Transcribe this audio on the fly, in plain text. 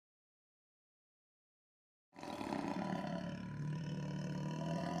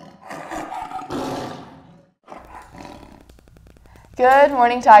Good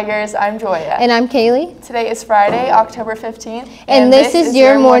morning, Tigers. I'm Joya. And I'm Kaylee. Today is Friday, October 15th. And this is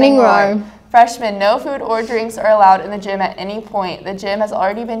your Morning Roar. Freshmen, no food or drinks are allowed in the gym at any point. The gym has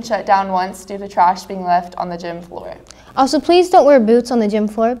already been shut down once due to trash being left on the gym floor. Also, please don't wear boots on the gym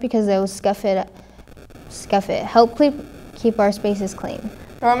floor because they will scuff it. Help keep our spaces clean.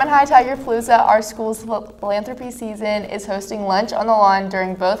 Norman High Tiger Palooza, our school's philanthropy season, is hosting lunch on the lawn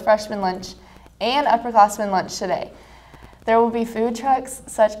during both freshman lunch and upperclassmen lunch today. There will be food trucks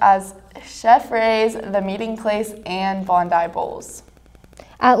such as Chef Ray's, The Meeting Place, and Bondi Bowls.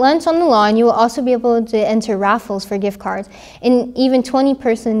 At lunch on the lawn, you will also be able to enter raffles for gift cards and even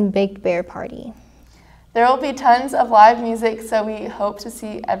 20-person Big Bear Party. There will be tons of live music, so we hope to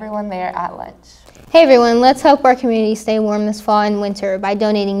see everyone there at lunch. Hey everyone, let's help our community stay warm this fall and winter by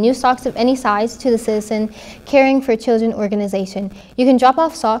donating new socks of any size to the Citizen Caring for Children organization. You can drop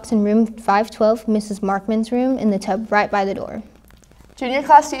off socks in room 512, Mrs. Markman's room, in the tub right by the door. Junior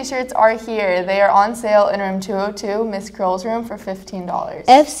class t-shirts are here. They are on sale in room 202, Miss Curl's room, for $15.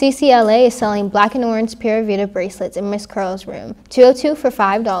 FCCLA is selling black and orange Pura Vida bracelets in Miss Curl's room, 202 for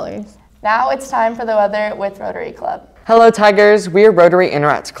 $5. Now it's time for the weather with Rotary Club. Hello Tigers, we are Rotary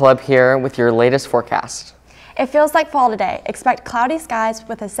Interact Club here with your latest forecast. It feels like fall today. Expect cloudy skies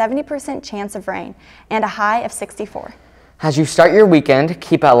with a 70% chance of rain and a high of 64. As you start your weekend,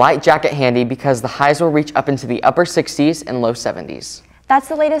 keep a light jacket handy because the highs will reach up into the upper 60s and low 70s. That's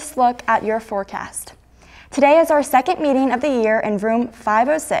the latest look at your forecast. Today is our second meeting of the year in room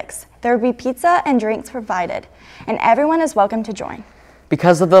 506. There will be pizza and drinks provided, and everyone is welcome to join.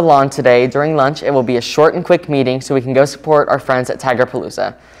 Because of the lawn today, during lunch, it will be a short and quick meeting so we can go support our friends at Tiger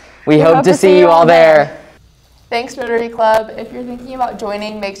Palooza. We hope to see you all there. Thanks, Rotary Club. If you're thinking about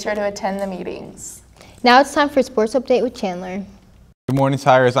joining, make sure to attend the meetings. Now it's time for Sports Update with Chandler. Good morning,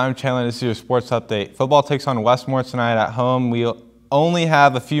 Tigers. I'm Chandler. This is your Sports Update. Football takes on Westmore tonight at home. We'll only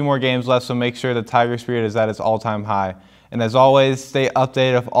have a few more games left, so make sure the Tiger spirit is at its all-time high. And as always, stay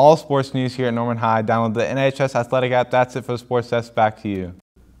updated of all sports news here at Norman High. Download the NHS Athletic app. That's it for the Sports Desk. Back to you.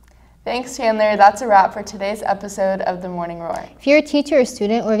 Thanks, Chandler. That's a wrap for today's episode of the Morning Roar. If you're a teacher or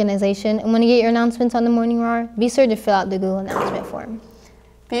student organization and want to get your announcements on the Morning Roar, be sure to fill out the Google announcement form.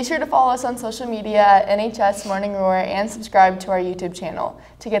 Be sure to follow us on social media at NHS Morning Roar and subscribe to our YouTube channel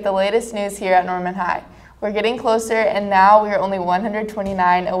to get the latest news here at Norman High. We're getting closer, and now we are only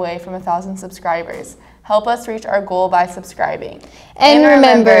 129 away from 1,000 subscribers. Help us reach our goal by subscribing. And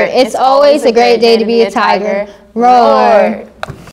remember, it's always a great day to be a Tiger. Roar!